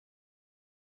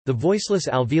The voiceless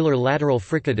alveolar lateral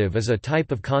fricative is a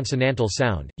type of consonantal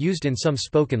sound, used in some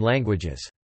spoken languages.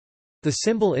 The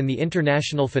symbol in the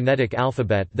International Phonetic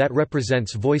Alphabet that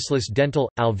represents voiceless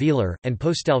dental, alveolar, and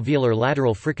postalveolar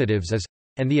lateral fricatives is,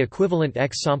 and the equivalent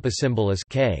X-Sampa symbol is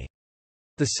K.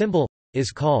 The symbol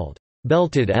is called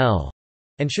belted L,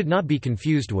 and should not be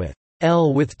confused with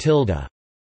L with tilde,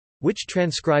 which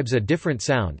transcribes a different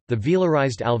sound, the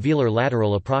velarized alveolar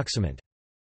lateral approximant.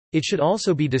 It should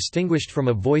also be distinguished from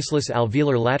a voiceless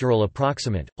alveolar lateral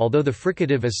approximant, although the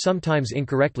fricative is sometimes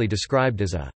incorrectly described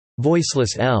as a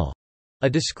voiceless L, a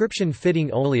description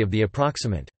fitting only of the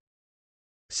approximant.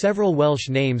 Several Welsh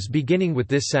names beginning with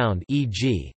this sound,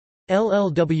 e.g.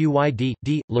 Llewyd,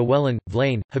 d, Llewellyn,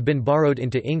 Vlaine, have been borrowed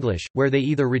into English, where they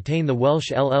either retain the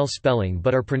Welsh LL spelling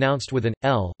but are pronounced with an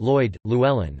L, Lloyd,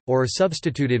 Llewellyn, or are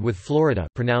substituted with Florida,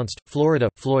 pronounced Florida,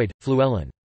 Floyd, Fluellen.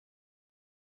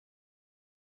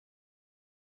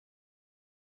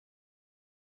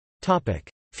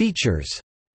 Features.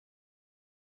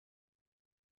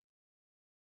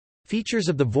 Features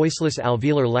of the voiceless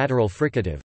alveolar lateral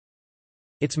fricative.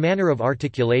 Its manner of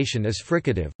articulation is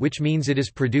fricative, which means it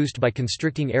is produced by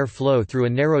constricting air flow through a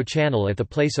narrow channel at the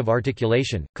place of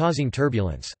articulation, causing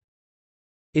turbulence.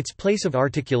 Its place of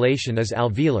articulation is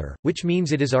alveolar, which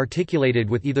means it is articulated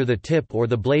with either the tip or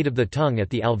the blade of the tongue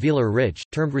at the alveolar ridge,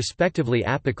 termed respectively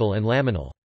apical and laminal.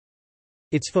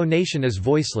 Its phonation is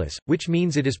voiceless, which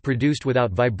means it is produced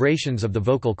without vibrations of the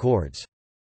vocal cords.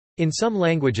 In some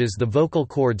languages the vocal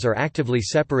cords are actively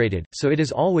separated, so it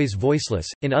is always voiceless,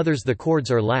 in others the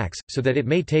cords are lax, so that it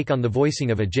may take on the voicing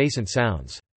of adjacent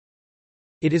sounds.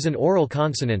 It is an oral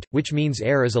consonant, which means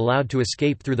air is allowed to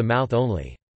escape through the mouth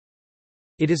only.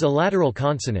 It is a lateral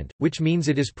consonant, which means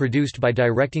it is produced by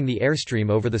directing the airstream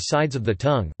over the sides of the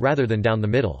tongue, rather than down the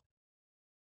middle.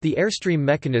 The airstream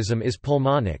mechanism is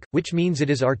pulmonic, which means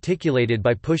it is articulated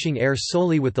by pushing air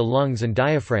solely with the lungs and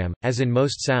diaphragm, as in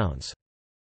most sounds.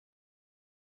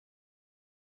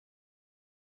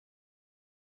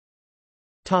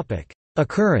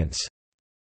 Occurrence.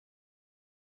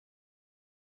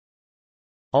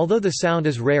 Although the sound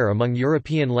is rare among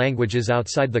European languages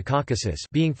outside the Caucasus,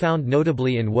 being found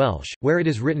notably in Welsh, where it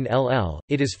is written LL,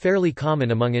 it is fairly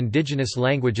common among indigenous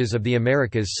languages of the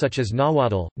Americas such as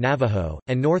Nahuatl, Navajo,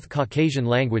 and North Caucasian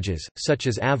languages, such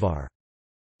as Avar.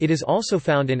 It is also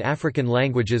found in African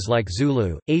languages like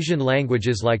Zulu, Asian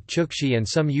languages like Chukchi and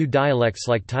some Yu dialects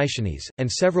like Taishanese, and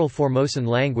several Formosan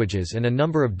languages and a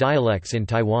number of dialects in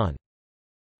Taiwan.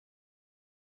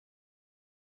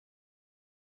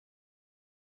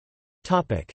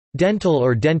 Dental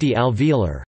or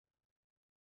denti-alveolar.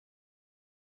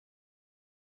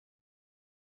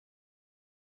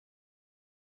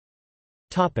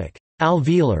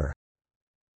 Alveolar.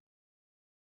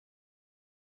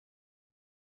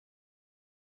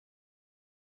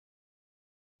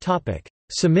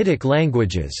 Semitic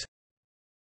languages.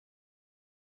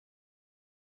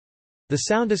 The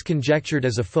sound is conjectured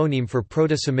as a phoneme for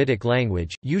Proto-Semitic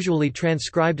language, usually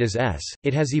transcribed as S.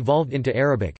 It has evolved into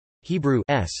Arabic, Hebrew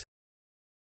S.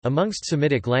 Amongst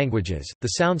Semitic languages, the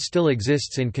sound still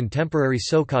exists in contemporary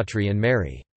Socatri and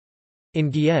Mari.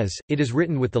 In Ge'ez, it is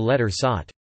written with the letter Sot.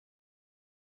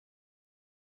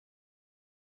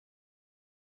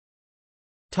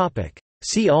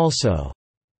 See also: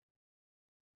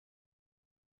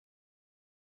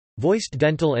 voiced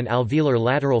dental and alveolar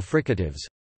lateral fricatives,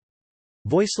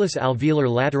 voiceless alveolar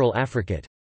lateral affricate,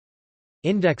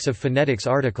 Index of phonetics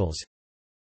articles.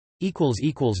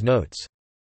 Notes